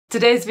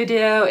Today's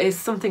video is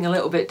something a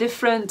little bit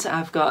different.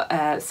 I've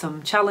got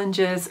some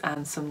challenges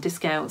and some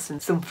discounts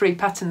and some free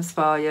patterns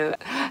for you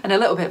and a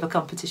little bit of a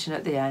competition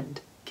at the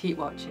end. Keep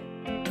watching.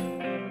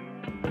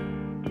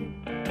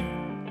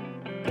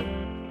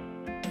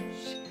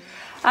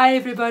 Hi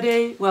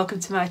everybody, welcome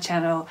to my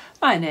channel.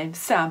 My name's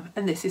Sam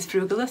and this is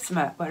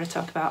Frugalisama, where I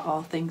talk about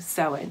all things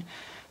sewing,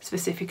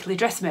 specifically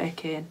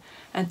dressmaking.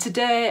 And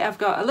today I've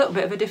got a little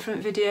bit of a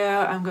different video.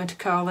 I'm going to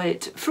call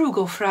it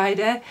Frugal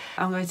Friday.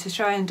 I'm going to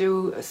try and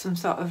do some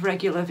sort of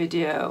regular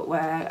video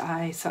where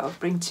I sort of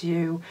bring to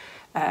you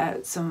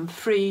some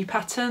free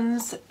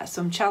patterns,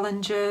 some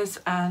challenges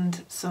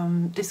and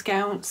some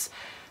discounts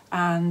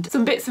and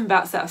some bits and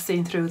bats that I've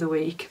seen through the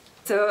week.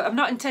 So I'm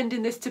not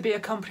intending this to be a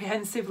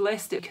comprehensive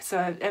list,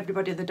 so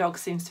everybody and the dog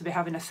seems to be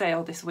having a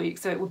sale this week,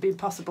 so it would be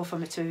impossible for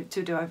me to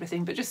do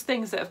everything, but just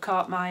things that have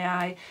caught my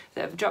eye,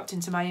 that have dropped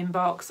into my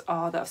inbox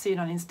or that I've seen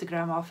on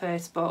Instagram or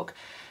Facebook,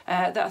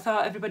 that I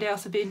thought everybody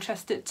else would be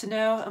interested to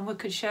know and we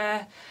could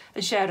share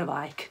and share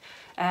alike.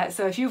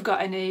 So if you've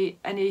got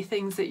any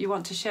things that you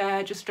want to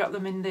share, just drop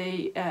them in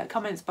the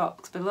comments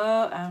box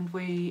below and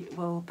we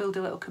will build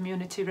a little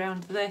community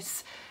around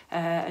this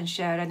and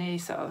share any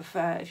sort of,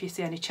 if you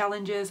see any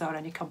challenges or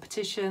any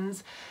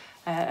competitions,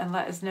 and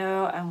let us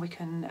know and we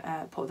can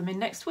put them in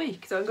next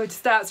week. So I'm going to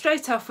start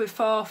straight off with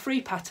 4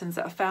 free patterns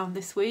that I found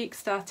this week,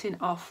 starting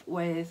off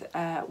with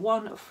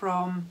one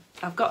from,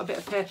 I've got a bit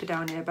of paper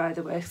down here by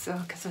the way, so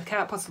because I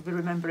can't possibly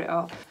remember it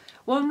all.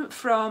 One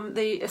from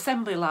the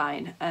assembly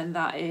line, and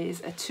that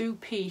is a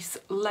 2-piece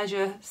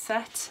leisure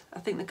set, I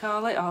think they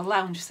call it, or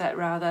lounge set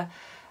rather.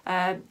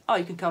 Or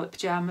you can call it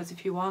pyjamas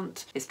if you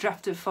want. It's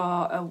drafted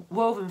for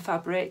woven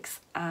fabrics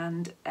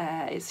and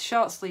it's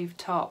short sleeve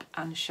top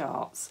and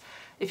shorts.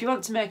 If you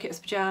want to make it as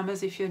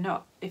pyjamas, if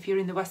you're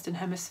in the Western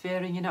Hemisphere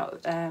and you're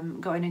not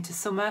going into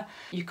summer,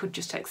 you could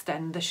just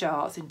extend the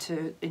shorts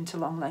into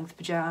long length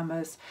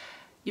pyjamas.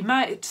 You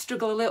might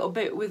struggle a little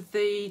bit with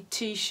the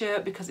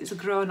t-shirt because it's a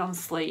grown-on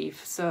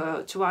sleeve,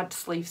 so to add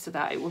sleeves to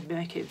that it would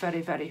make it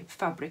very, very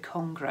fabric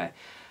hungry.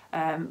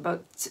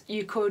 But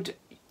you could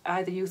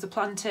either use a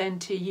plantain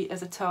tee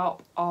as a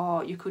top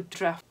or you could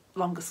draft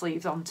longer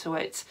sleeves onto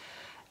it.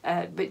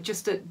 But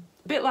just a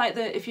bit like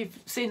if you've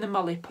seen the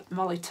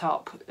Molly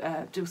top,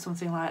 do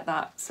something like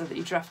that so that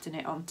you're drafting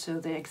it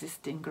onto the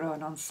existing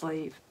grown-on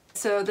sleeve.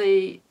 So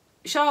the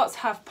shorts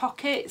have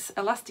pockets,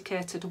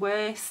 elasticated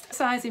waist,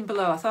 sizing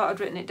below. I thought I'd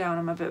written it down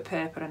on my bit of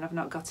paper and I've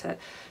not got it.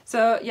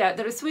 So yeah,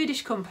 they're a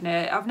Swedish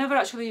company. I've never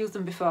actually used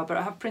them before, but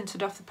I have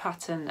printed off the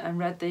pattern and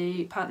read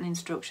the pattern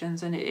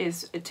instructions, and it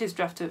is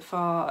drafted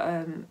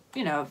for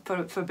you know,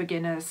 for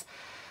beginners.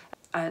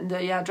 And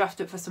yeah,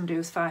 drafted for somebody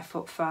who's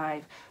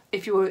 5'5".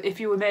 If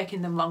you were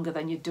making them longer,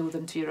 then you'd do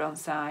them to your own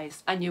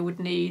size, and you would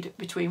need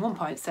between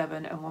 1.7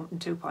 and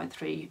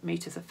 2.3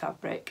 meters of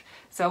fabric.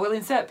 So we'll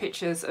insert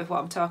pictures of what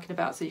I'm talking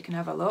about so you can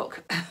have a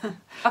look.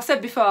 I've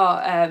said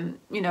before,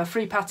 you know,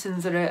 free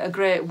patterns are a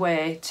great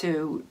way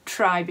to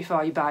try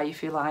before you buy,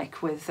 if you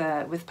like, with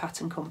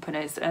pattern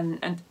companies,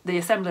 and the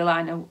assembly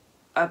line.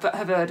 I've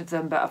heard of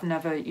them, but I've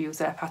never used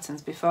their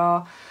patterns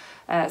before.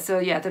 So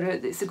yeah,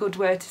 it's a good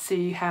way to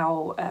see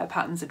how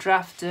patterns are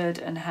drafted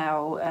and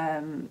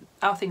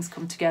how things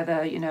come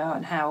together, you know,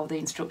 and how the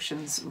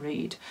instructions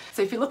read.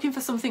 So if you're looking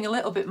for something a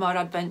little bit more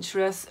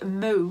adventurous,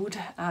 Mood,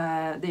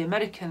 the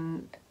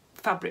American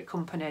fabric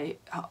company,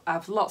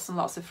 have lots and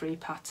lots of free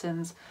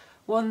patterns.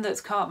 One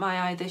that's caught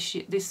my eye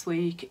this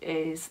week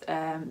is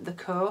the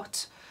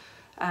coat,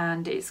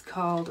 and it's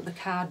called the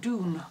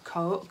cardigan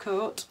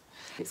coat.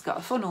 It's got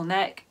a funnel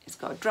neck, it's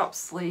got a drop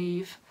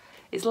sleeve.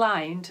 It's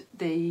lined.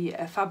 The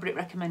fabric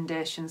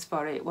recommendations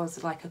for it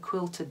was like a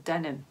quilted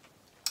denim,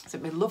 so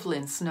it'd be lovely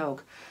and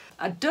snug.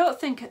 I don't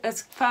think,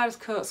 as far as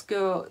coats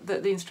go,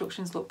 that the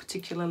instructions look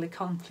particularly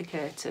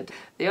complicated.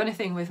 The only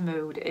thing with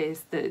Mood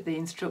is that the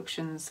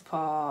instructions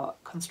for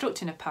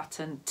constructing a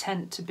pattern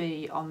tend to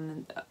be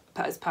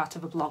as part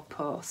of a blog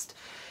post.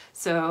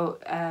 So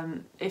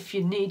if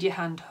you need your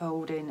hand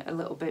holding a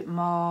little bit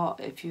more,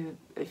 if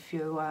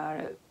you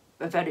are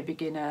a very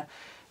beginner,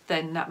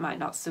 then that might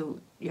not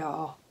suit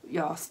your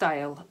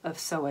style of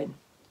sewing.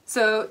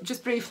 So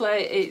just briefly,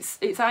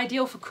 it's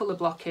ideal for colour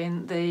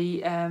blocking.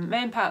 The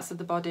main parts of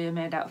the body are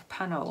made out of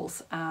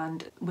panels,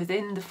 and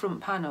within the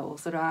front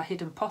panels there are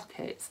hidden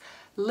pockets,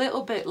 a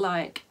little bit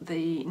like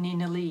the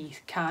Nina Lee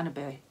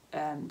Carnaby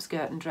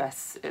skirt and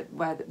dress,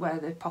 where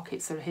the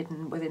pockets are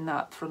hidden within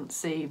that front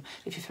seam,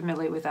 if you're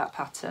familiar with that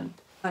pattern.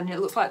 And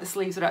it looks like the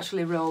sleeves are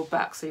actually rolled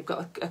back, so you've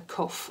got a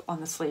cuff on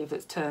the sleeve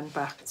that's turned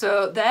back.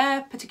 So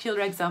their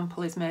particular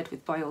example is made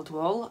with boiled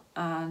wool,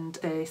 and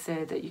they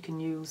say that you can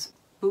use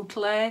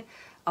boucle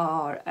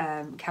or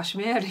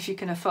cashmere if you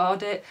can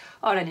afford it,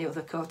 or any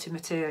other coating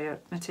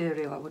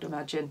material I would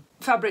imagine.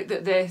 Fabric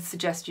that they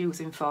suggest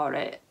using for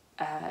it,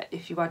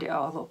 if you add it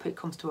all up, it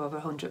comes to over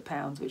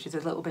 £100, which is a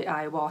little bit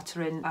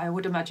eye-watering. I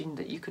would imagine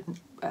that you could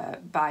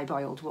buy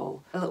boiled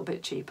wool a little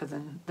bit cheaper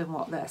than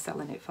what they're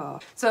selling it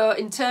for. So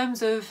in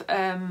terms of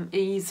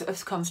ease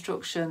of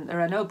construction, there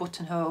are no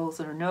buttonholes,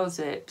 there are no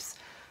zips.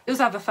 It does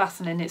have a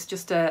fastening, it's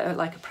just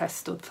like a press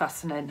stud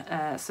fastening,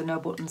 so no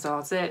buttons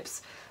or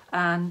zips.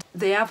 And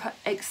they have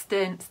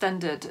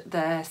extended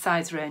their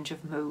size range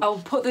of moves. I'll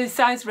put the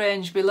size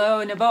range below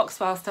in a box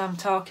whilst I'm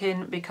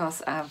talking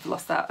because I've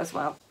lost that as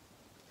well.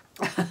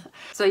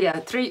 So yeah,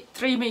 3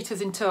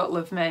 metres in total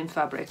of main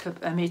fabric,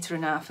 a metre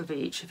and a half of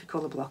each if you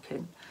colour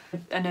blocking.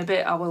 In a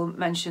bit I will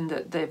mention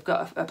that they've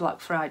got a Black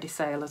Friday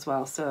sale as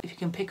well, so if you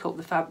can pick up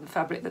the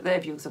fabric that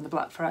they've used on the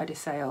Black Friday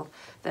sale,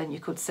 then you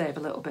could save a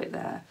little bit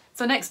there.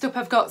 So next up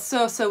I've got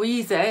So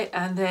Easy,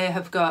 and they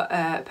have got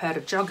a pair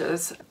of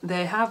joggers.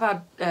 They have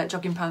had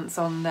jogging pants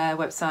on their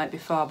website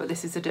before, but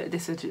this is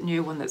a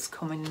new one that's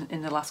coming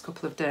in the last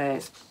couple of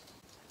days.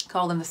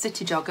 Call them the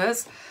City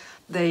Joggers.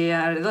 They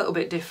are a little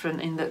bit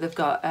different in that they've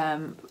got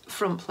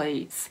front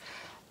pleats.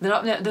 They're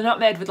not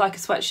made with like a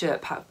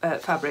sweatshirt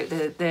fabric.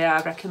 They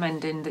are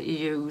recommending that you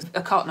use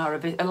a cotton or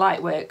a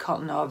lightweight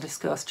cotton or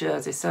viscose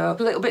jersey. So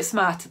a little bit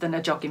smarter than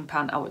a jogging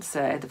pant, I would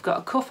say. They've got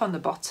a cuff on the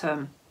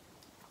bottom,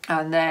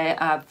 and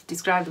I've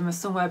described them as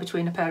somewhere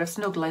between a pair of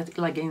snug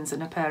leggings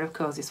and a pair of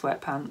cosy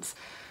sweatpants.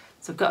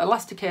 So they've got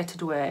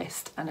elasticated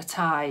waist and a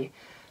tie,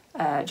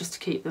 just to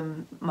keep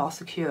them more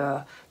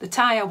secure. The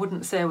tie I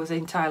wouldn't say was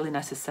entirely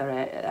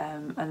necessary,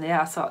 and they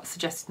are sort of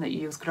suggesting that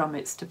you use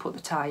grommets to put the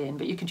tie in,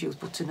 but you could use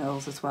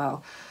buttonholes as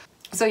well.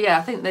 So yeah,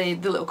 I think the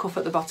little cuff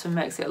at the bottom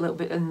makes it a little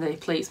bit, and the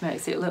pleats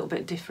makes it a little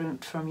bit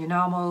different from your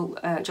normal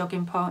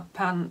jogging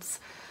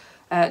pants.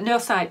 No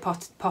side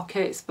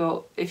pockets,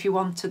 but if you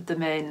wanted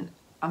them in,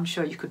 I'm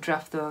sure you could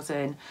draft those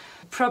in.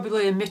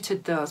 Probably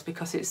omitted those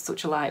because it's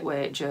such a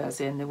lightweight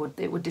jersey and it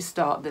would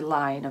distort the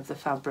line of the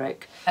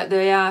fabric.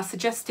 They are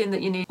suggesting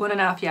that you need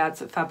 1.5 yards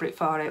of fabric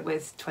for it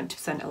with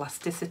 20%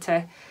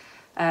 elasticity.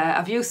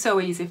 I've used So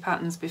Easy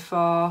patterns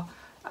before,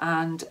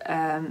 and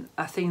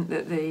I think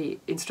that the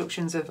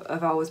instructions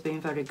have always been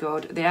very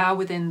good. They are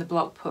within the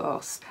blog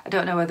post. I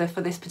don't know whether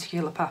for this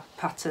particular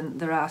pattern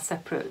there are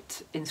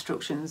separate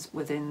instructions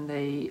within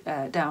the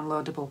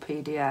downloadable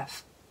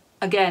PDF.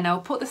 Again, I'll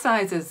put the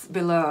sizes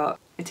below.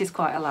 It is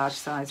quite a large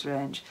size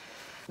range.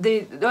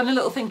 The only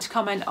little thing to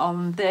comment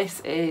on this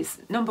is,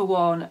 number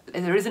one,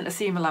 there isn't a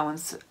seam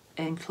allowance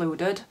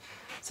included,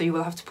 so you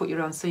will have to put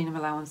your own seam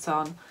allowance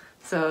on.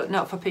 So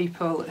not for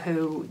people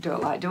who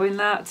don't like doing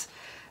that,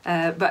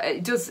 but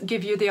it does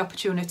give you the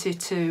opportunity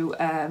to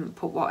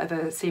put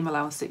whatever seam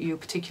allowance that you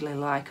particularly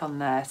like on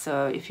there.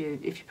 So if you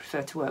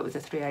prefer to work with a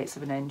 3/8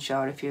 of an inch,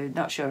 or if you're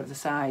not sure of the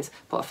size,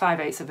 put a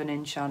 5/8 of an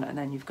inch on, and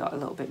then you've got a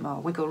little bit more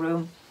wiggle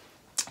room.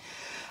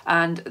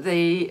 And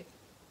the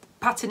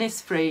pattern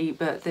is free,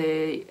 but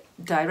they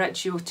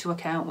direct you to an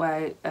account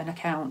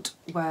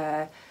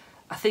where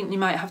I think you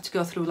might have to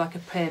go through like a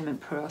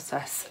payment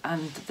process,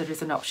 and there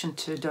is an option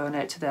to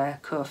donate to their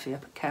Ko-fi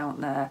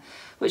account there,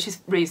 which is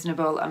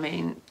reasonable. I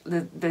mean,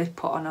 they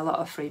put on a lot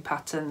of free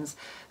patterns,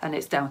 and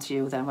it's down to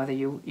you then whether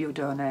you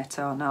donate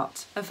or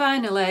not. And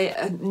finally,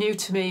 a new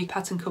to me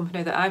pattern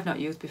company that I've not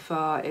used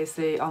before is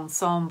the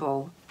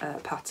Ensemble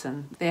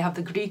pattern. They have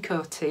the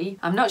Greco tee.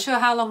 I'm not sure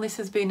how long this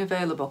has been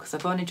available because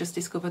I've only just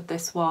discovered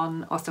this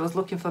one whilst I was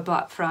looking for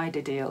Black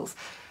Friday deals,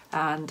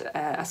 and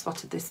I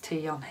spotted this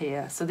tee on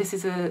here. So this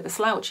is a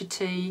slouchy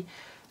tee,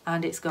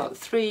 and it's got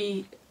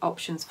 3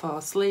 options for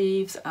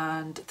sleeves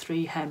and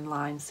 3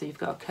 hemlines. So you've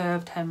got a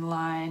curved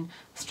hemline,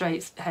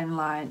 straight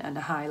hemline and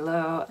a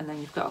high-low, and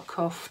then you've got a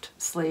cuffed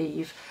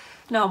sleeve,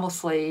 normal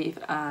sleeve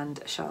and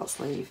a short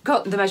sleeve.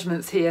 Got the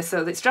measurements here,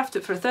 so it's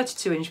drafted for a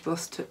 32-inch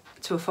bust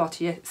to a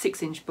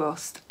 46-inch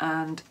bust,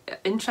 and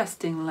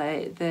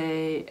interestingly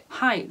the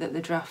height that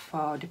they draft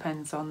for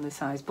depends on the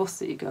size bust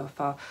that you go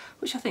for,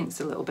 which I think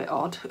is a little bit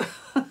odd.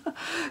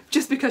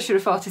 Just because you're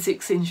a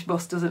 46-inch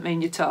bust doesn't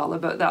mean you're taller,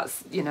 but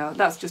that's, you know,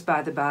 that's just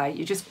by the by.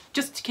 You just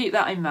to keep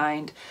that in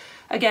mind.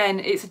 Again,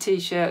 it's a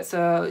t-shirt,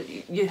 so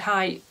your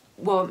height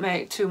won't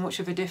make too much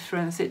of a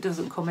difference. It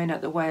doesn't come in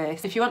at the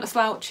waist. If you want a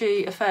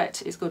slouchy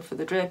effect, it's good for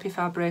the drapey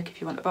fabric.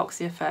 If you want a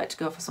boxy effect,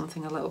 go for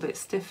something a little bit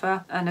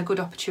stiffer. And a good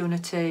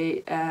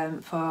opportunity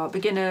for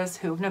beginners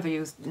who've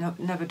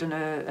never done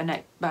a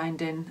neck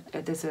binding.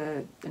 There's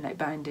a neck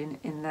binding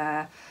in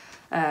there.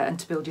 And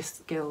to build your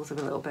skills a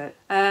little bit.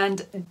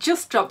 And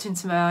just dropped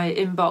into my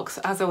inbox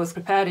as I was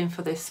preparing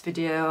for this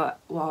video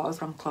was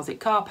from Closet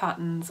Core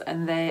Patterns,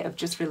 and they have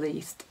just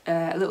released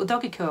a little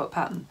doggy coat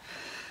pattern.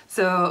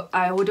 So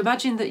I would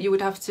imagine that you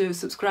would have to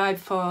subscribe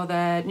for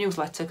their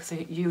newsletter, because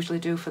they usually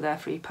do for their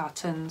free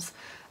patterns,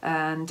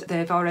 and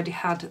they've already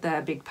had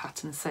their big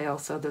pattern sale,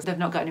 so they've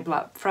not got any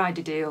Black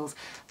Friday deals,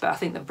 but I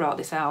think they've brought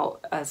this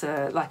out as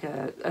a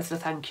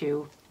thank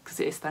you, because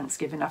it is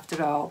Thanksgiving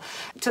after all,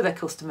 to their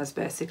customers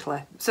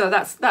basically. So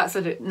that's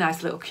a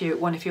nice little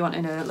cute one if you're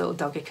wanting a little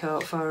doggy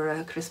coat for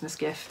a Christmas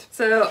gift.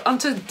 So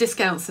onto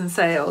discounts and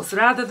sales.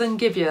 Rather than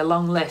give you a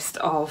long list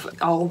of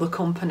all the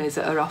companies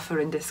that are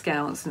offering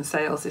discounts and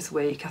sales this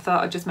week, I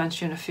thought I'd just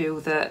mention a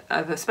few that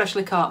have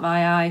especially caught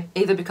my eye,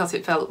 either because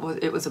it felt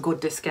it was a good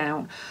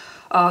discount,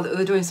 or that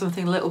they're doing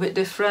something a little bit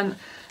different.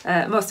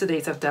 Most of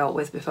these I've dealt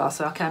with before,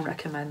 so I can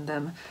recommend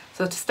them.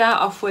 So to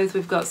start off with,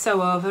 we've got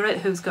Sew Over It,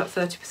 who's got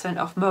 30%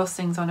 off most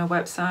things on her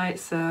website.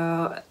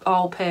 So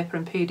all paper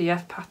and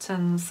PDF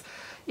patterns,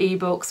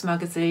 ebooks,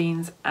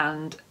 magazines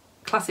and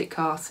classic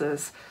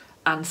courses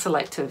and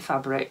selected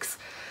fabrics.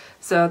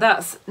 So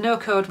that's no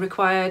code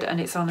required,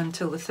 and it's on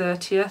until the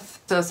 30th.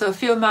 So a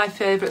few of my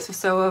favourites of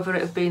Sew Over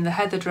It have been the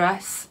heather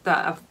dress,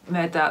 that I've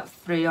made that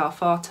 3 or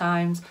 4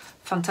 times.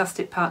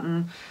 Fantastic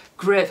pattern,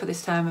 great for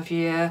this time of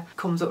year,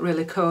 comes up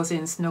really cosy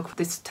and snug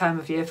this time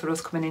of year for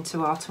us coming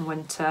into autumn,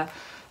 winter.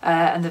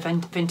 And the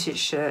vintage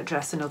shirt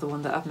dress, another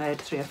one that I've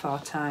made 3 or 4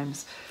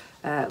 times.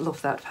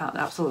 Love that pattern,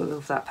 absolutely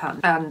love that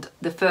pattern. And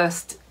the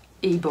first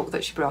ebook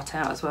that she brought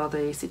out as well,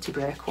 the City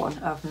Break one,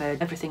 I've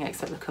made everything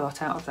except the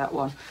coat out of that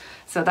one.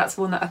 So that's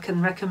one that I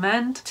can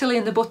recommend. Tilly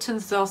and the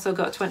Buttons has also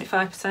got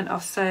 25%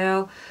 off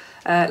sale.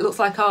 It looks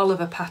like all of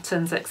her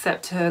patterns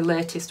except her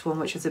latest one,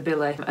 which is a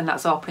billy, and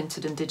that's all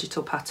printed and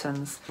digital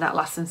patterns. That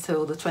lasts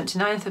until the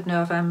 29th of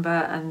November,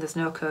 and there's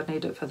no code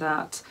needed for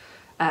that.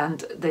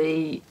 And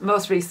the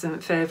most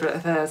recent favourite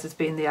of hers has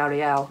been the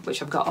Ariel,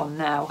 which I've got on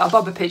now. I'll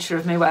bob a picture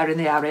of me wearing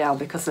the Ariel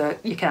because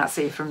you can't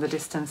see from the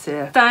distance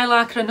here.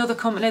 Stylark are another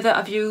company that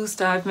I've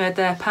used. I've made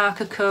their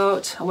Parker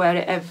coat. I wear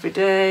it every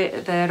day.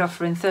 They're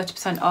offering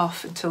 30%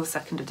 off until the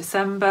 2nd of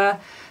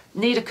December.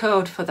 Need a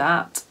code for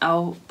that.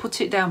 I'll put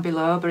it down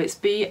below, but it's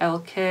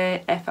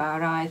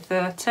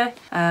BLKFRI30,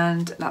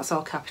 and that's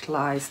all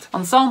capitalised.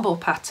 Ensemble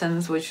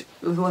patterns, which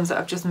are the ones that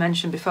I've just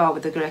mentioned before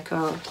with the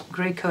Greco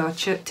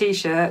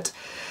t-shirt,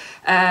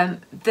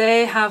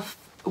 they have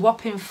a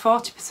whopping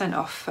 40%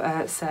 off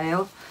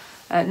sale.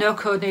 No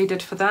code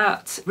needed for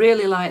that.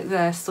 Really like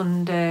their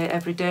Sunday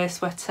everyday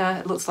sweater.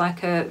 It looks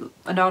like an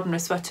ordinary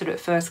sweater at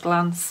first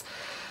glance.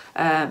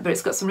 But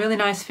it's got some really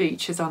nice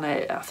features on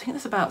it. I think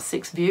there's about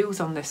 6 views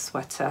on this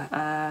sweater,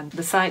 and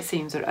the side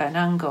seams are at an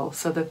angle,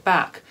 so the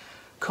back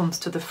comes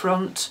to the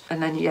front,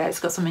 and then yeah, it's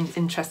got some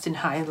interesting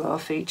high and low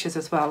features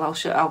as well.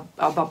 I'll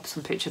bob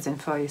some pictures in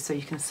for you so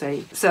you can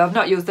see. So I've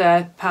not used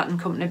their pattern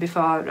company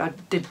before. I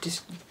did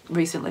just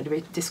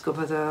recently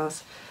discover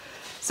those.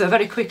 So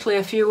very quickly,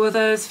 a few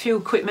others, few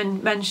quick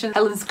mentions.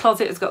 Helen's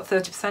Closet has got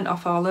 30%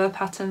 off all her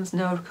patterns,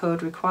 no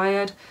code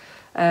required.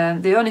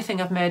 The only thing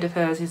I've made of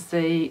hers is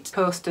the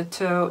poster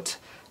tote,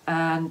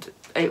 and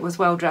it was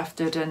well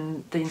drafted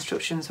and the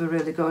instructions were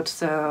really good,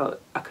 so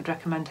I could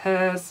recommend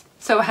hers.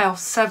 Sew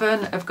House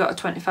 7 have got a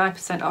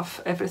 25%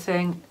 off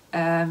everything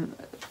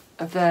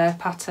of their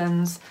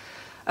patterns.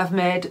 I've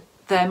made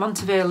their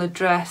Montevilla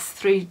dress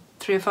three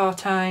or 4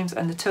 times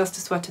and the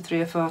toaster sweater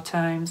 3 or 4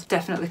 times.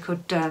 Definitely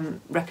could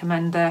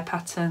recommend their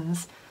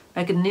patterns.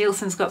 Megan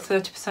Nielsen's got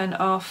 30%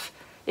 off.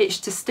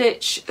 Itch to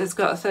Stitch has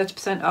got a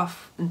 30%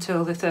 off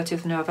until the 30th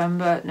of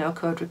November, no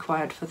code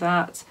required for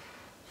that.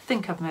 I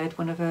think I've made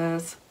one of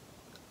hers.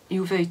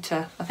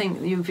 Uvita, I think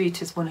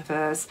Uvita's one of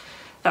hers.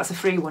 That's a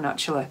free one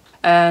actually.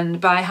 And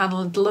By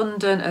Hand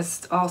London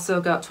has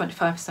also got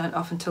 25%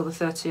 off until the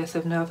 30th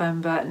of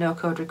November, no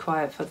code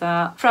required for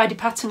that. Friday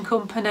Pattern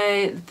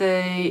Company,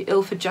 the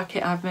Ilford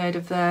jacket I've made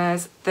of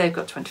theirs, they've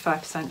got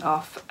 25%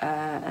 off,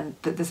 and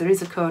there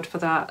is a code for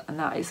that, and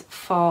that is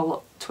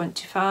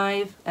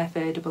FALL25,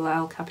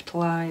 FALL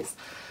capitalised,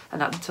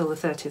 and that's until the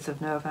 30th of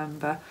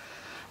November.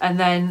 And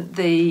then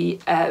the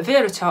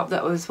Vera top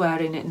that I was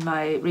wearing in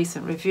my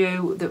recent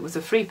review, that was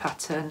a free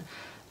pattern,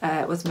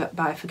 was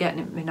by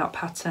Forgetting Me Not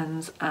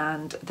Patterns,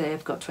 and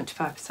they've got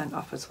 25%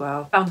 off as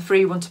well. Found the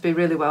free one to be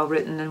really well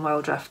written and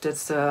well drafted,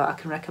 so I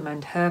can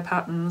recommend her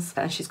patterns,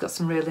 and she's got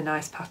some really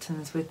nice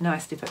patterns with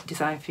nice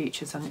design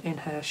features in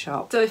her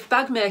shop. So if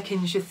bag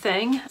making is your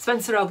thing,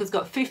 Spencer Ogg has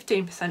got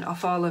 15%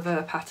 off all of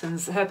her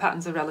patterns. Her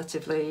patterns are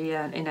relatively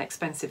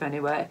inexpensive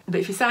anyway,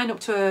 but if you sign up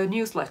to her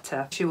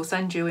newsletter, she will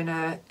send you in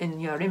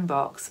your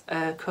inbox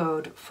a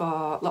code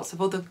for lots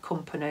of other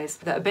companies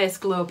that are based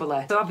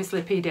globally. So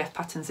obviously PDF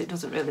patterns, it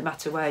doesn't really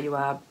matter where you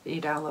are, you're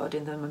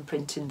downloading them and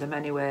printing them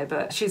anyway,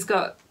 but she's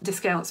got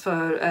discounts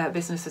for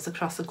businesses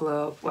across the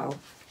globe, well,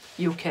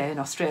 UK and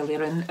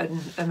Australia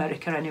and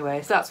America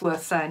anyway, so that's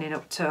worth signing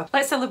up to.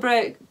 Let's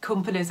celebrate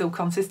companies who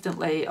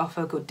consistently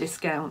offer good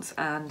discounts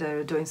and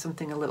are doing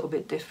something a little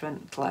bit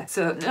differently.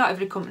 So not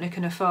every company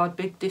can afford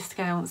big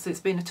discounts.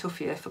 It's been a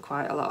tough year for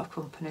quite a lot of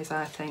companies,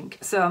 I think.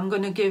 So I'm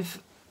going to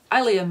give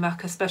Ali and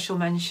Mac a special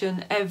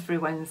mention every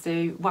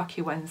Wednesday,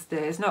 Wacky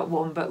Wednesdays, not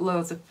one but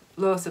loads of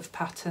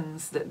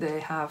patterns that they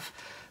have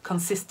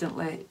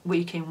consistently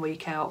week in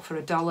week out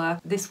for $1.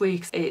 This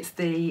week it's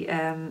the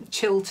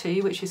chill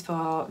tee, which is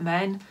for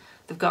men.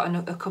 They've got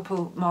a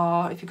couple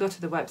more if you go to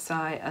the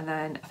website, and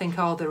then I think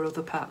all their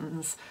other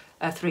patterns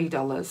are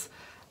 $3,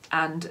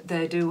 and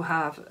they do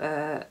have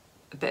a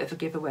bit of a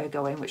giveaway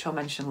going, which I'll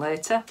mention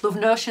later. Love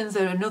Notions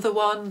are another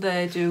one.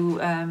 They do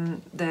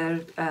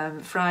their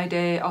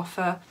Friday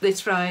offer.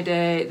 This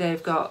Friday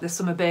they've got the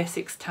Summer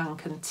Basics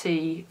tank and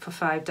tee for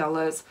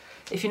 $5.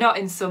 If you're not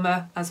in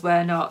summer, as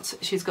we're not,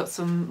 she's got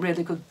some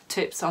really good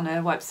tips on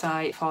her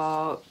website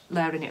for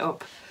layering it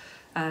up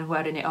and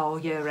wearing it all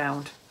year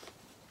round.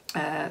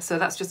 So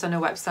that's just on her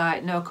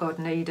website, no code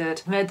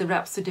needed. Made the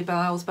Rhapsody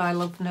Blouse by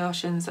Love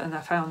Notions, and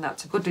I found that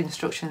to good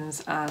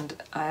instructions, and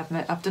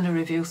I've done a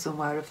review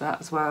somewhere of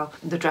that as well.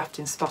 The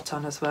drafting's spot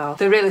on as well.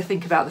 They really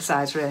think about the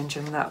size range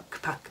and that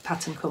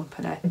pattern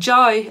company.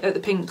 Joy at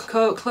the Pink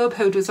Coat Club,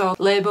 who does all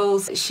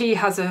labels, she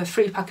has a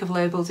free pack of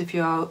labels if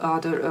you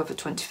order over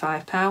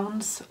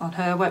 £25 on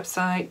her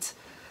website.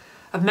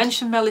 I've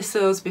mentioned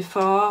Melisso's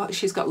before.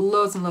 She's got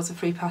loads and loads of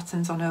free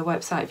patterns on her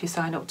website if you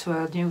sign up to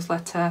her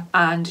newsletter,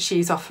 and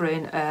she's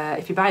offering,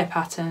 if you buy a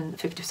pattern,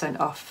 50%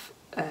 off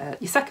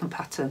your second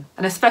pattern.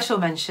 And a special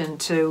mention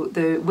to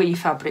the We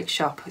Fabric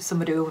shop,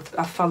 somebody who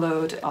I've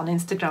followed on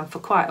Instagram for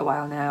quite a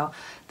while now.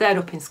 They're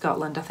up in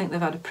Scotland. I think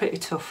they've had a pretty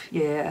tough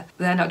year.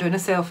 They're not doing a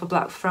sale for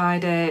Black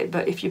Friday,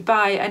 but if you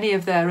buy any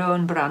of their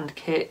own brand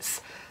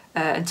kits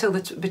until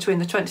between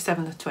the 27th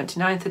and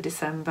 29th of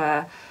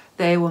December,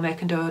 they will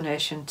make a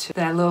donation to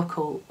their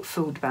local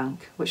food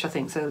bank, which I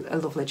think is a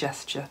lovely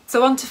gesture.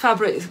 So on to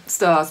fabric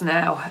stores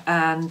now,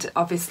 and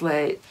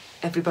obviously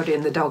everybody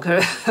and the dog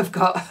have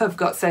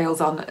got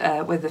sales on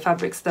with the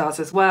fabric stores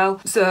as well.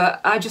 So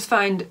I just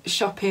find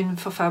shopping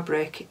for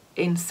fabric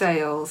in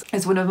sales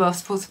is one of the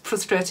most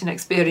frustrating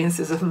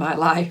experiences of my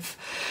life.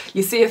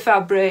 You see a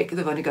fabric,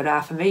 they've only got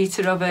half a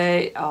metre of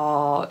it,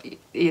 or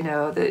you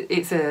know,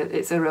 it's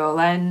a roll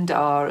end,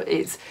 or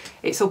it's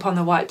up on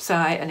the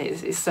website and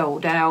it's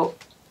sold out.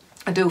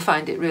 I do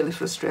find it really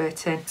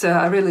frustrating. So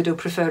I really do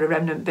prefer a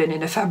remnant bin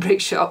in a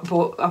fabric shop,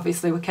 but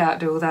obviously we can't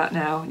do that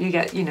now. You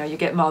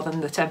get more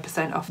than the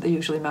 10% off they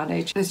usually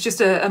manage. It's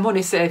just a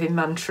money saving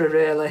mantra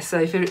really.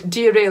 So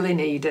do you really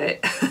need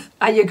it?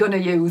 Are you going to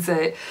use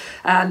it?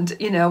 And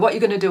you know what you're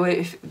going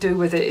to do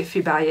with it if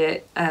you buy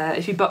it.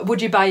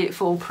 Would you buy it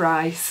full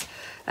price?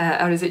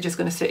 Or is it just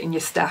going to sit in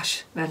your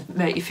stash and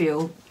make you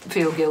feel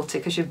guilty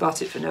because you've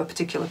bought it for no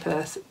particular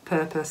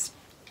purpose?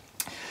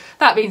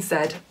 That being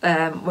said,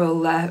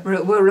 we'll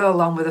roll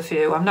on with a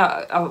few.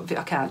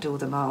 I can't do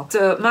them all.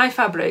 So my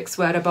fabrics,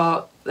 where I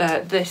bought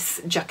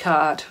this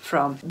jacquard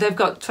from, they've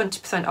got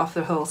 20% off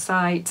their whole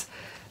site.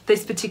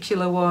 This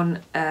particular one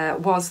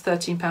was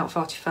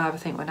 £13.45 I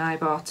think when I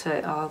bought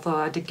it, although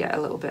I did get a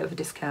little bit of a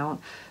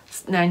discount.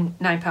 It's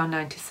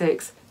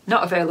 £9.96.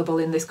 Not available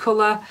in this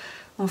colour,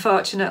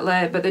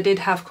 unfortunately, but they did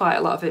have quite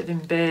a lot of it in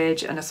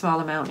beige and a small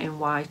amount in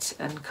white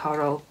and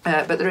coral.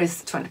 But there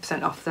is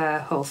 20% off their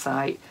whole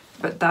site.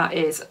 But that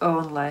is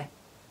only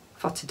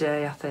for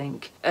today, I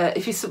think.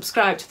 If you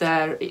subscribe to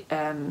their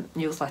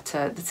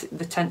newsletter,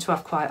 they tend to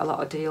have quite a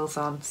lot of deals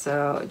on,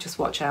 so just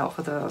watch out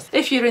for those.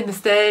 If you're in the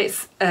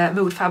States,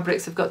 Mood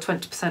Fabrics have got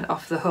 20%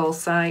 off the whole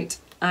site.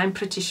 I'm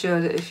pretty sure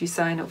that if you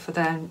sign up for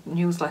their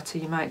newsletter,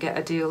 you might get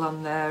a deal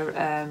on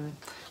their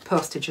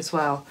postage as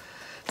well.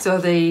 So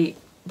the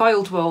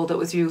boiled wool that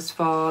was used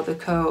for the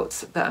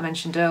coats that I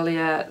mentioned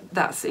earlier,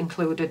 that's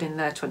included in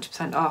their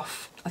 20%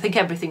 off. I think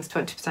everything's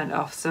 20%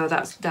 off, so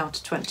that's down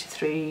to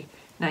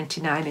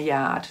 $23.99 a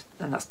yard,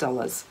 and that's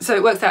dollars. So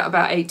it works out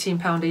about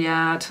 £18 a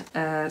yard,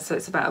 so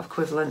it's about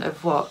equivalent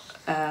of what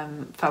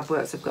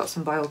Fabworks have got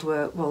some boiled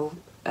wool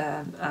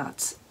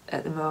at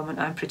the moment.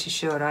 I'm pretty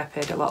sure I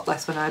paid a lot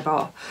less when I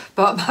bought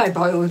my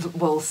boiled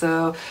wool,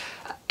 so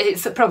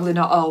it's probably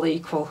not all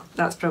equal.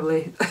 That's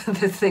probably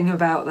the thing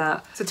about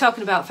that. So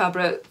talking about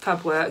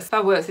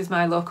Fabworks is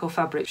my local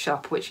fabric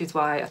shop, which is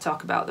why I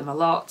talk about them a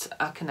lot.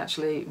 I can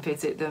actually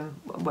visit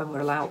them when we're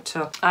allowed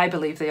to. I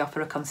believe they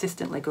offer a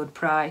consistently good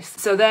price.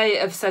 So they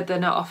have said they're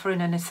not offering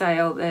any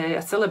sale. They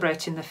are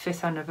celebrating the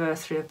 5th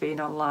anniversary of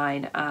being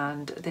online,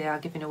 and they are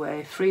giving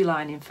away free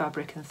lining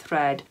fabric and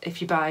thread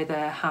if you buy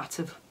their Heart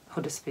of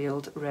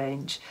Huddersfield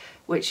range,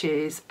 which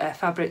is a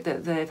fabric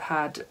that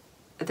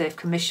they've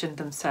commissioned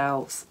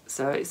themselves,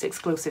 so it's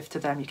exclusive to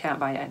them. You can't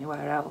buy it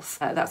anywhere else.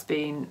 That's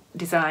been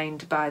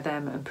designed by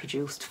them and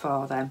produced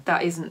for them.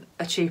 That isn't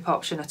a cheap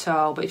option at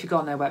all, but if you go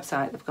on their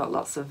website, they've got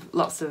lots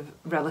of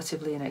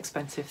relatively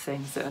inexpensive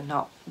things that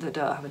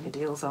don't have any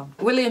deals on.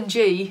 William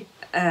G,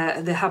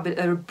 a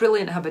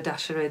brilliant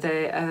haberdashery.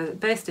 They are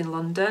based in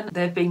London.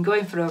 They've been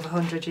going for over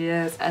 100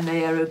 years, and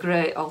they are a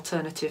great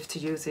alternative to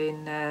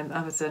using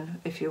Amazon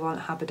if you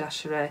want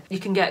haberdashery. You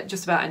can get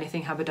just about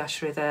anything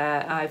haberdashery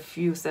there. I've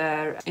used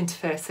their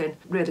interfacing,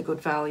 really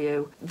good value.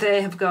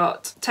 They have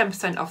got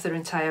 10% off their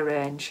entire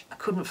range. I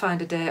couldn't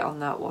find a date on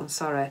that one,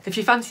 sorry. If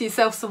you fancy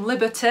yourself some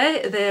liberty,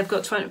 they have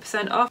got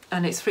 20% off,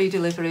 and it's free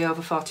delivery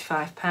over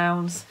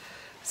 £45.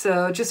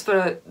 So just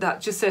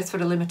says for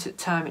a limited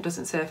time. It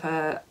doesn't say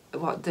for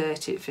what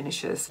date it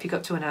finishes. If you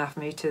got 2.5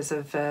 metres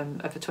of a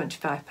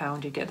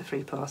 £25, you get the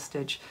free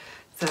postage.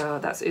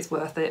 So it's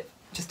worth it,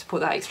 just to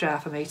put that extra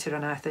half a metre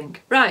on, I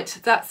think. Right,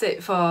 that's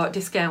it for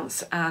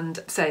discounts and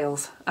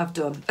sales. I've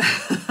done.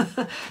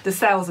 There's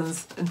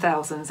thousands and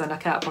thousands, and I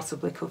can't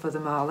possibly cover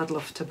them all. I'd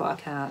love to, but I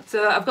can't.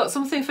 So I've got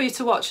something for you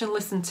to watch and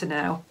listen to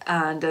now,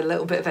 and a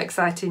little bit of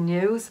exciting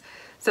news.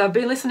 So I've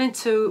been listening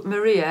to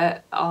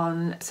Maria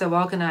on So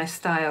Organised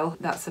Style.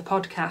 That's a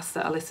podcast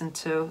that I listen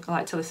to. I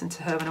like to listen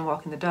to her when I'm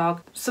walking the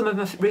dog. Some of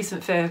my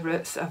recent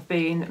favourites have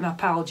been my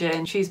pal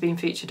Jane. She's been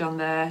featured on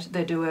there.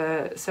 They do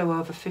a So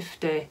Over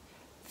 50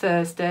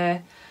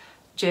 Thursday.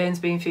 Jane's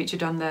been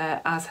featured on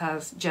there, as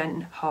has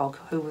Jen Hogg,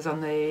 who was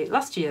on the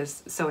last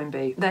year's Sewing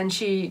Bee. Then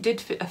she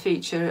did a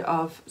feature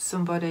of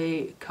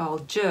somebody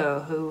called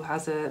Jo, who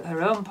has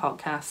her own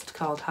podcast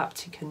called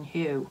Haptic and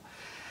Hue,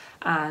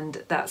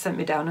 and that sent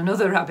me down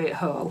another rabbit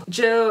hole.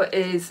 Jo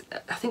is,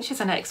 I think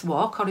she's an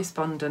ex-war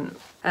correspondent,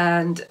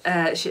 and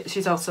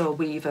she's also a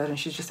weaver, and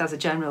she just has a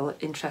general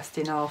interest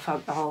in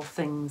all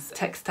things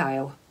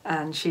textile.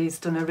 And she's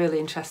done a really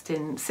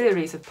interesting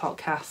series of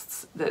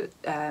podcasts that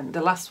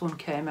the last one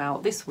came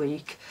out this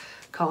week,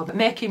 called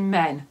Making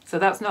Men. So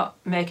that's not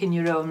making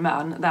your own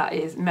man, that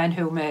is Men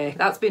Who Make.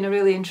 That's been a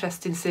really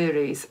interesting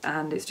series,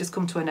 and it's just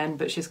come to an end,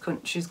 but she's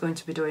going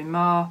to be doing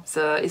more.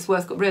 So it's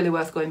really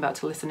worth going back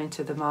to listening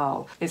to them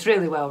all. It's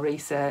really well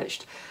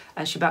researched,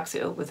 and she backs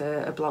it up with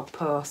a blog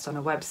post on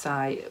a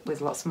website with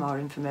lots more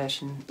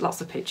information,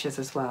 lots of pictures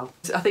as well.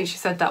 I think she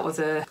said that was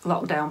a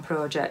lockdown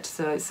project,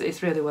 so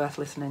it's really worth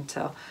listening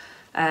to.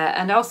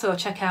 And also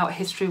check out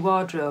History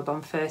Wardrobe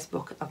on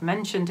Facebook. I've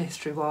mentioned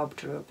History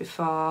Wardrobe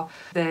before.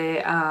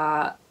 They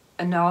are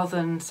a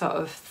northern sort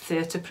of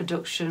theatre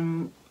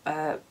production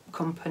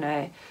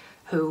company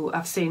who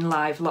I've seen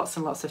live lots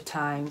and lots of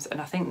times,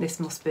 and I think this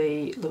must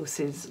be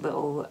Lucy's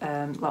little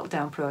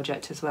lockdown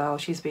project as well.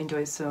 She's been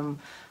doing some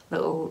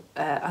little,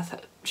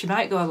 she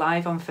might go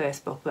live on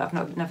Facebook, but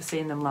I've never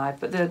seen them live,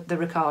 but the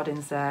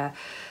recording's there,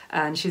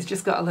 and she's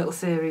just got a little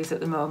series at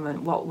the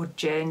moment, What Would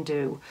Jane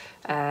Do?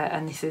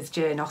 And this is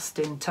Jane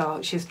Austen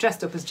she's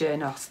dressed up as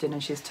Jane Austen,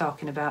 and she's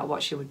talking about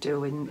what she would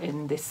do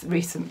in this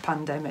recent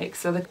pandemic,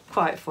 so they're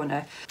quite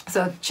funny.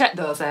 So check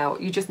those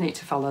out. You just need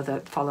to follow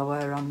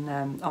her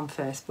on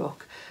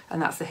Facebook, and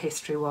that's the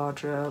History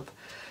Wardrobe.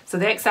 So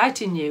the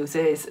exciting news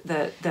is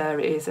that there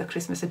is a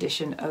Christmas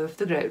edition of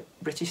the Great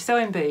British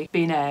Sewing Bee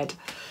being aired.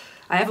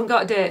 I haven't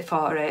got a date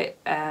for it,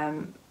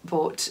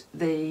 but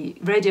the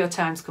Radio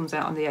Times comes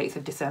out on the 8th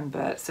of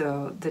December,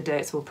 so the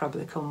dates will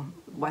probably come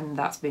when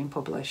that's being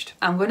published.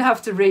 I'm going to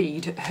have to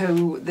read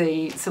who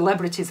the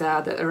celebrities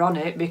are that are on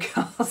it,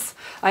 because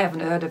I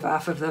haven't heard of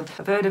half of them.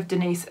 I've heard of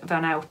Denise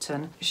Van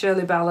Outen,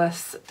 Shirley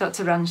Ballas,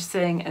 Dr. Ranj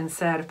Singh and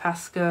Sarah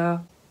Pascoe.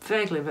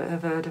 Vaguely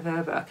have heard of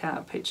her, but I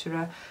can't picture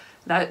her.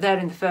 They're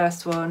in the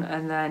first one,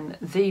 and then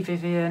The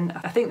Vivian.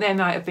 I think they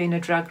might have been a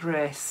Drag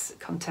Race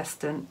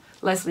contestant.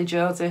 Leslie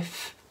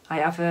Joseph, I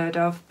have heard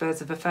of,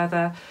 Birds of a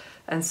Feather,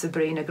 and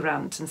Sabrina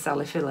Grant and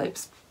Sally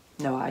Phillips.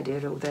 No idea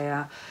who they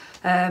are.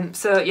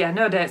 So yeah,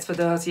 no dates for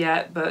those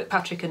yet, but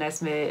Patrick and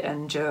Esme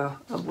and Jo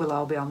will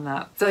all be on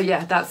that. So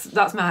yeah,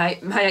 that's my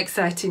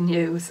exciting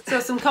news. So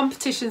some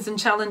competitions and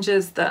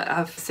challenges that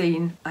I've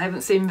seen. I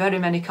haven't seen very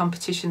many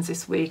competitions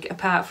this week,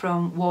 apart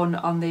from one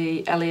on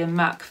the Ellie and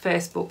Mac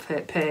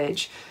Facebook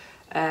page,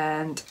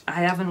 and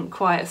I haven't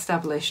quite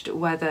established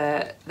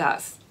whether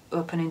that's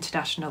open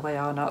internationally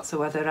or not, so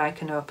whether I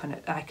can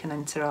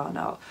enter or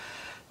not.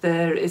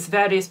 There is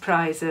various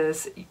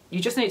prizes. You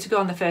just need to go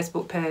on the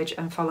Facebook page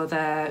and follow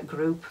their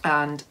group,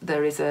 and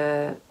there is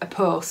a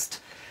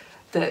post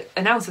that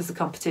announces the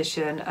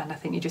competition, and I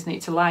think you just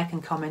need to like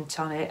and comment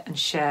on it and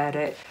share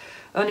it.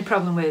 Only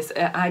problem is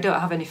I don't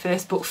have any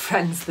Facebook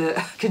friends that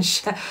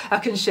I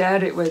can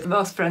share it with.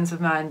 Most friends of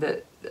mine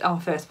that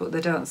on Facebook, they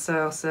don't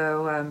sew,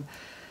 so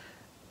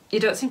you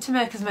don't seem to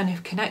make as many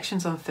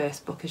connections on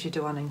Facebook as you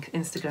do on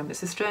Instagram.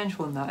 It's a strange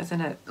one, that, isn't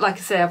it? Like I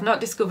say, I've not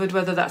discovered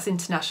whether that's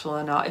international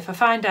or not. If I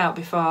find out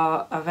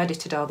before I've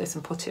edited all this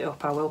and put it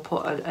up, I will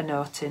put a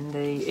note in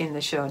the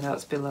show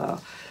notes below,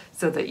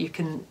 so that you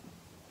can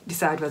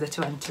decide whether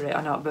to enter it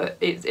or not. But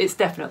it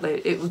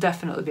will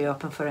definitely be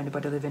open for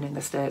anybody living in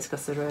the States,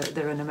 because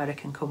they're an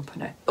American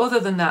company. Other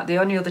than that, the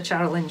only other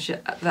challenge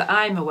that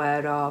I'm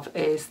aware of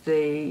is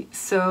the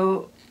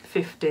Sew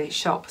 50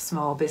 Shop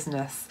Small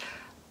Business.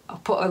 I'll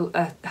put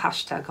a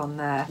hashtag on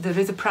there. There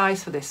is a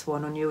prize for this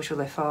one,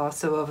 unusually, for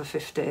Sew Over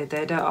 50.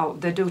 They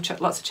do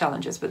lots of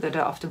challenges, but they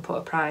don't often put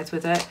a prize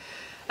with it.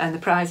 And the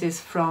prize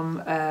is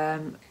from,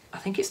 I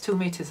think it's 2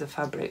 metres of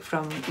fabric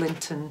from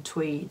Linton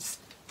Tweeds.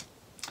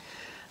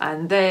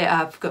 And they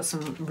have got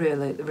some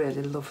really,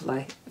 really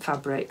lovely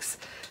fabrics.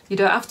 You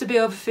don't have to be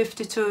over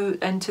 50 to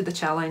enter the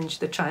challenge.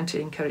 They're trying to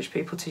encourage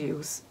people to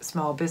use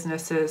small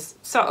businesses,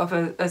 sort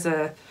of as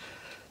a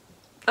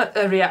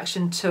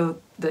reaction to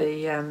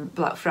the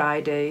Black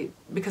Friday,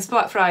 because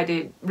Black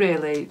Friday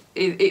really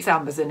it's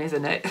Amazon,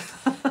 isn't it?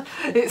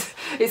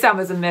 it's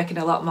Amazon making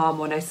a lot more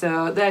money,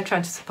 so they're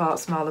trying to support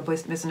smaller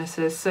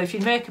businesses. So if you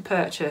make a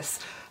purchase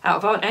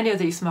out of any of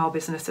these small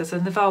businesses,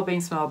 and they've all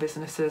been small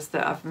businesses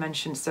that I've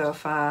mentioned so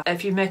far,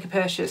 if you make a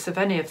purchase of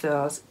any of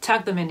those,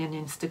 tag them in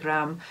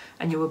Instagram,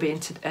 and you will be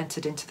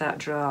entered into that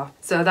draw.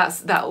 So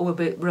that will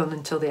be run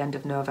until the end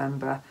of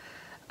November.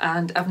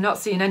 And I've not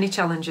seen any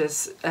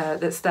challenges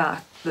that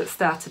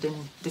started in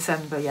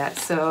December yet,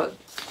 so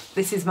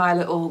this is my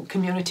little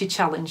community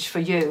challenge for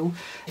you.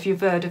 If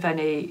you've heard of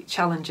any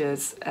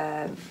challenges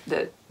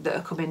that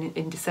are coming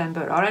in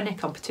December, or any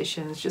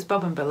competitions, just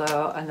bob them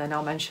below, and then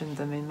I'll mention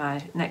them in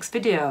my next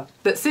video.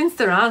 But since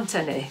there aren't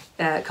any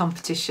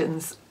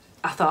competitions,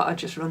 I thought I'd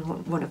just run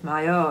one of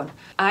my own.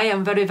 I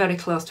am very, very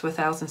close to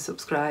 1,000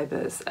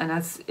 subscribers, and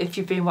as if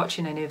you've been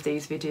watching any of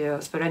these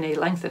videos for any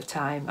length of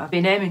time, I've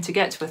been aiming to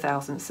get to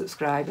 1,000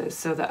 subscribers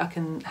so that I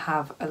can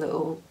have a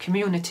little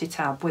community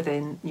tab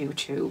within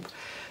YouTube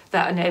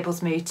that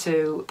enables me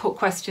to put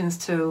questions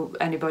to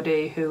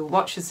anybody who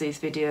watches these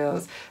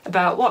videos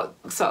about what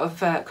sort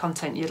of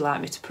content you'd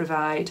like me to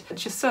provide,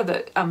 just so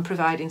that I'm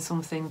providing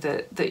something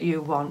that you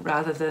want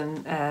rather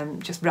than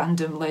just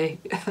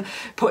randomly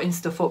putting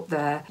stuff up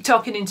there.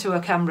 Talking into a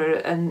camera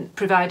and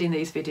providing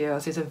these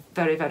videos is a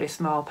very, very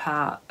small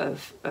part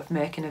of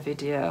making a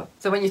video.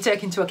 So when you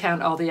take into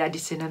account all the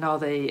editing and all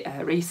the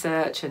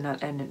research and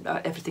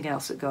everything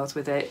else that goes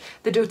with it,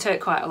 they do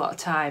take quite a lot of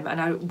time, and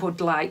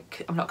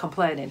I'm not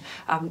complaining,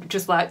 I'd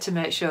just like to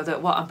make sure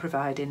that what I'm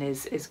providing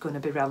is going to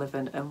be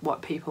relevant and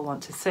what people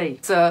want to see.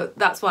 So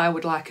that's why I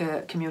would like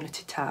a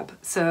community tab.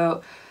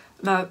 So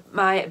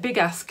my big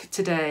ask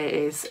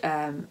today is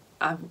I'm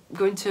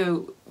going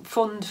to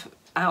fund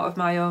out of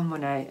my own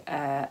money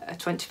a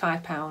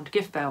 £25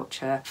 gift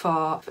voucher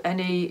for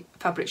any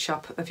fabric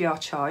shop of your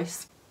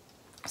choice.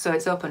 So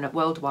it's open at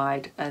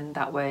worldwide, and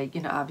that way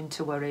you're not having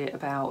to worry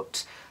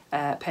about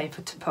paying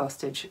for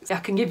postage. I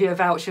can give you a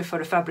voucher for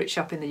a fabric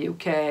shop in the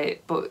UK,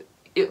 but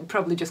it'll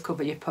probably just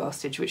cover your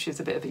postage, which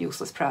is a bit of a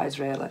useless prize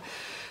really.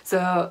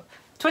 So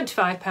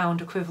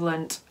 £25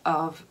 equivalent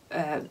of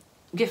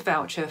gift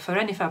voucher for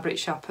any fabric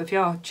shop of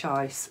your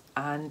choice,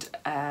 and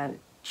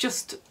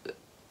just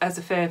as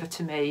a favour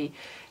to me,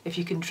 if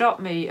you can drop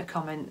me a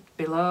comment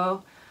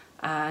below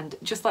and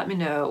just let me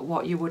know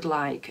what you would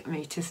like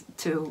me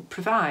to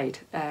provide.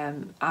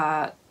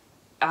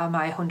 Are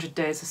my 100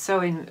 days of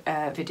sewing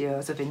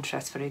videos of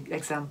interest, for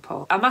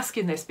example? I'm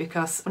asking this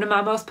because one of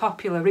my most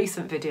popular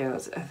recent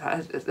videos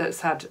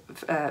that's had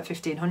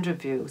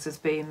 1,500 views has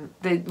been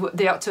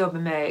the October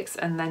makes,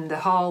 and then the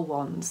haul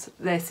ones.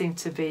 They seem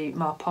to be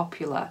more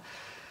popular.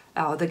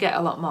 Or they get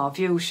a lot more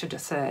views, should I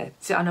say.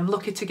 So, and I'm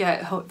lucky to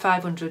get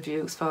 500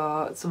 views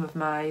for some of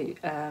my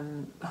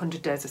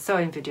 100 days of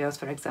sewing videos,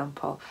 for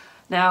example.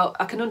 Now,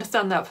 I can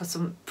understand that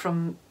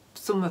from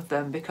some of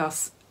them,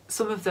 because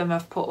some of them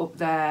I've put up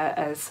there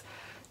as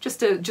just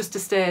to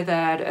stay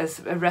there as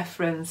a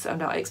reference. I'm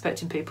not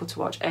expecting people to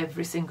watch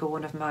every single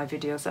one of my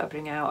videos that I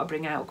bring out. I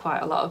bring out quite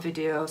a lot of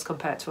videos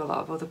compared to a lot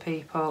of other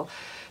people.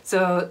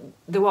 So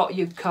they're what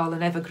you'd call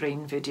an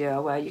evergreen video,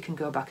 where you can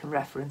go back and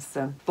reference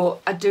them. But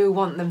I do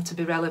want them to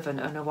be relevant,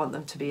 and I want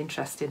them to be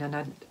interesting,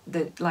 and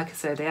like I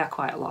say, they are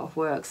quite a lot of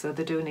work, so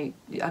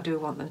I do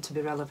want them to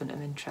be relevant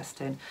and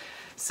interesting.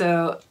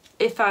 So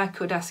if I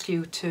could ask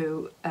you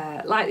to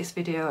like this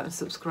video and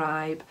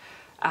subscribe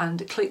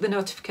and click the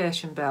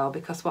notification bell,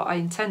 because what I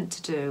intend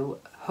to do,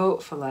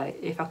 hopefully,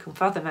 if I can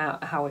fathom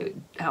out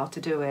how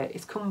to do it,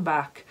 is come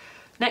back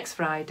next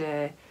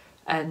Friday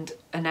and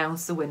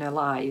announce the winner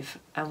live,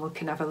 and we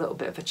can have a little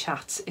bit of a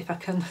chat if I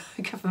can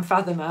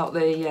fathom out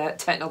the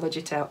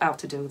technology to how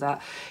to do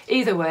that.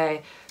 Either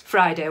way,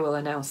 Friday will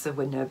announce the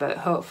winner, but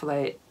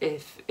hopefully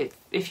if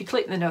you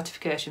click the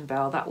notification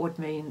bell, that would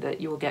mean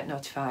that you will get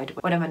notified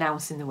when I'm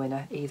announcing the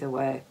winner either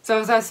way. So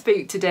as I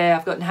speak today,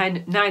 I've got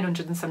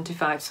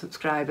 975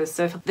 subscribers,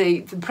 so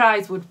the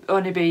prize would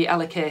only be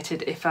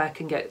allocated if I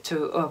can get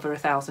to over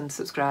 1,000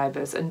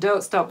 subscribers. And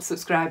don't stop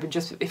subscribing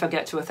just if I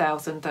get to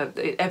 1,000.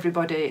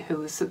 Everybody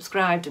who's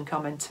subscribed and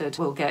commented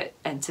will get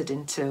entered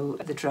into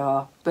the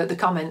draw. But the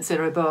comments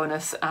are a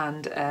bonus,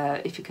 and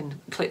if you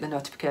can click the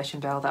notification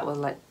bell, that will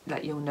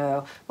let you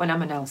know when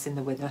I'm announcing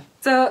the winner.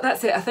 So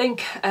that's it, I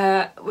think.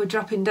 We're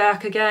dropping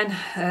dark again,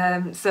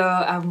 so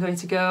I'm going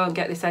to go and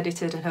get this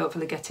edited and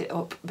hopefully get it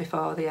up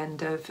before the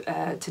end of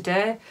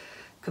today,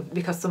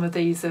 because some of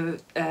these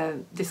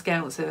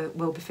discounts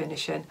will be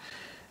finishing.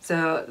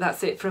 So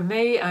that's it from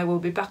me. I will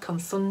be back on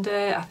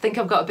Sunday. I think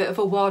I've got a bit of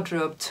a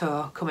wardrobe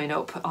tour coming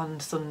up on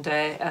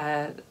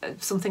Sunday,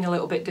 something a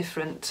little bit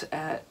different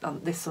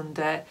on this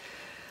Sunday.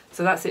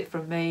 So that's it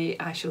from me.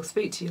 I shall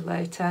speak to you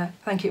later.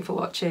 Thank you for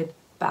watching.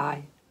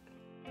 Bye.